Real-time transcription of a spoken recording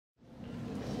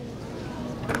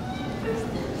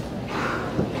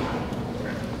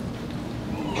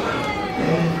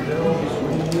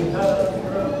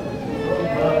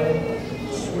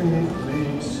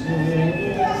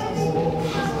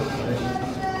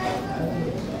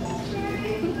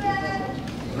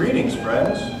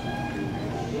friends.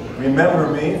 Remember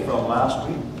me from last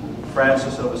week,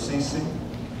 Francis of Assisi?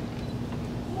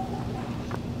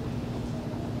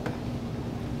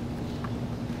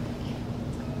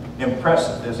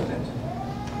 Impressive, isn't it?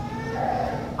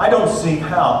 I don't see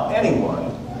how anyone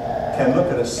can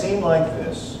look at a scene like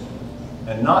this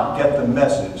and not get the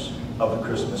message of the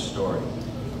Christmas story.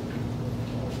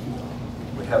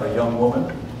 We have a young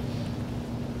woman,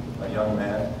 a young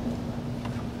man,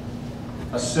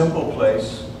 a simple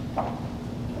place,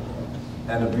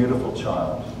 and a beautiful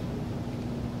child.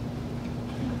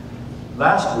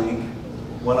 Last week,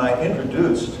 when I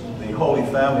introduced the Holy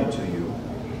Family to you,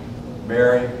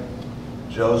 Mary,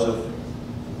 Joseph,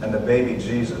 and the baby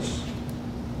Jesus,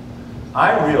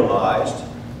 I realized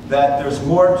that there's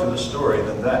more to the story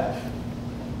than that.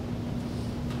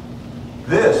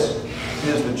 This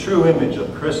is the true image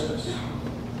of Christmas.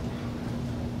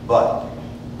 But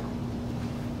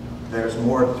there's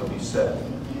more to be said.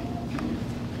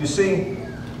 You see,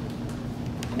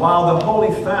 while the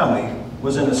Holy Family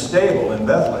was in a stable in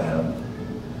Bethlehem,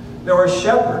 there were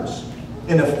shepherds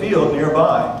in a field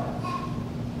nearby.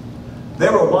 They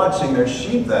were watching their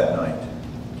sheep that night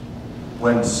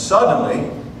when suddenly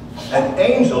an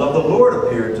angel of the Lord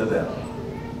appeared to them.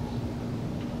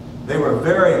 They were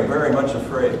very, very much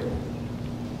afraid.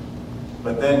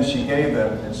 But then she gave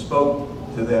them and spoke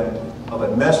to them of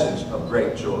a message of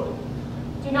great joy.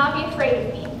 Do not be afraid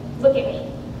of me. Look at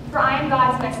me. For I am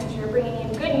God's messenger, bringing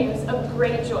you good news of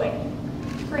great joy.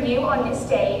 For you on this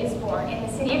day is born in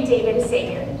the city of David a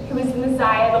Savior, who is the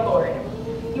Messiah, the Lord.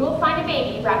 You will find a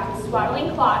baby wrapped in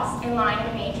swaddling cloths and lying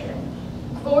in a manger.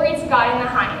 Glory to God in the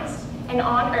highest, and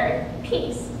on earth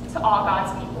peace to all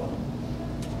God's people.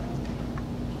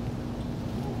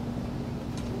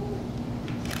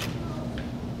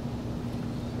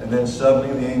 And then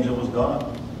suddenly the angel was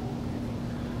gone.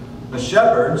 The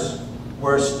shepherds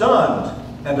were stunned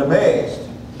and amazed.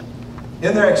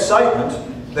 In their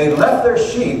excitement, they left their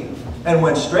sheep and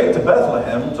went straight to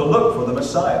Bethlehem to look for the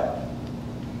Messiah.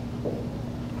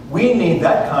 We need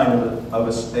that kind of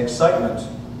excitement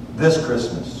this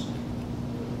Christmas.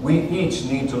 We each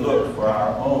need to look for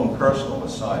our own personal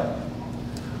Messiah.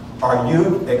 Are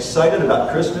you excited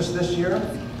about Christmas this year?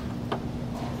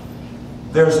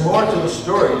 There's more to the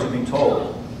story to be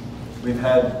told. We've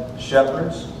had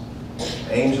shepherds,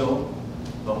 angel,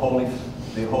 the Holy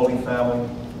Family.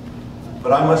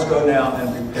 But I must go now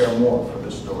and prepare more for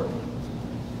this story.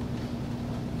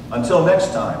 Until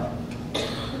next time,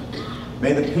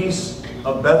 may the peace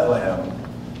of Bethlehem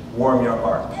warm your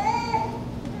heart.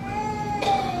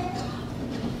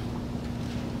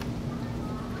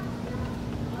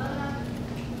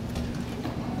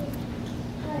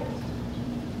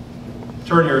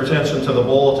 Turn your attention to the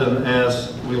bulletin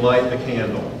as we light the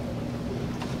candle.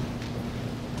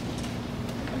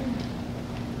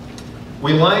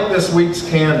 We light this week's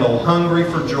candle, hungry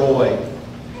for joy.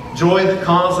 Joy that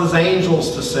causes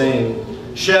angels to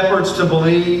sing, shepherds to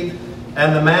believe,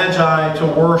 and the Magi to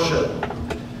worship.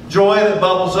 Joy that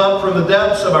bubbles up from the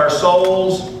depths of our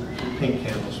souls, pink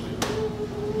candles,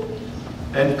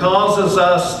 and causes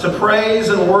us to praise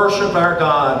and worship our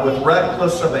God with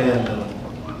reckless abandon.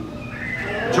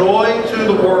 Joy to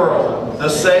the world, the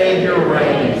Savior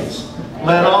reigns.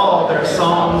 Let all their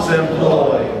songs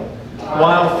employ.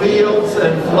 While fields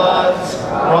and floods,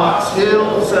 rocks,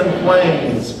 hills, and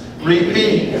plains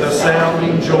repeat the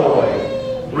sounding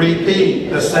joy. Repeat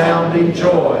the sounding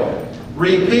joy.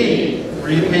 Repeat,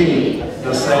 repeat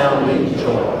the sounding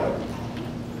joy.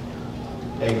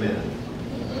 Amen.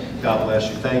 God bless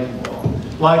you. Thank you all.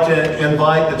 I'd like to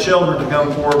invite the children to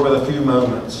come forward with a few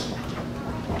moments.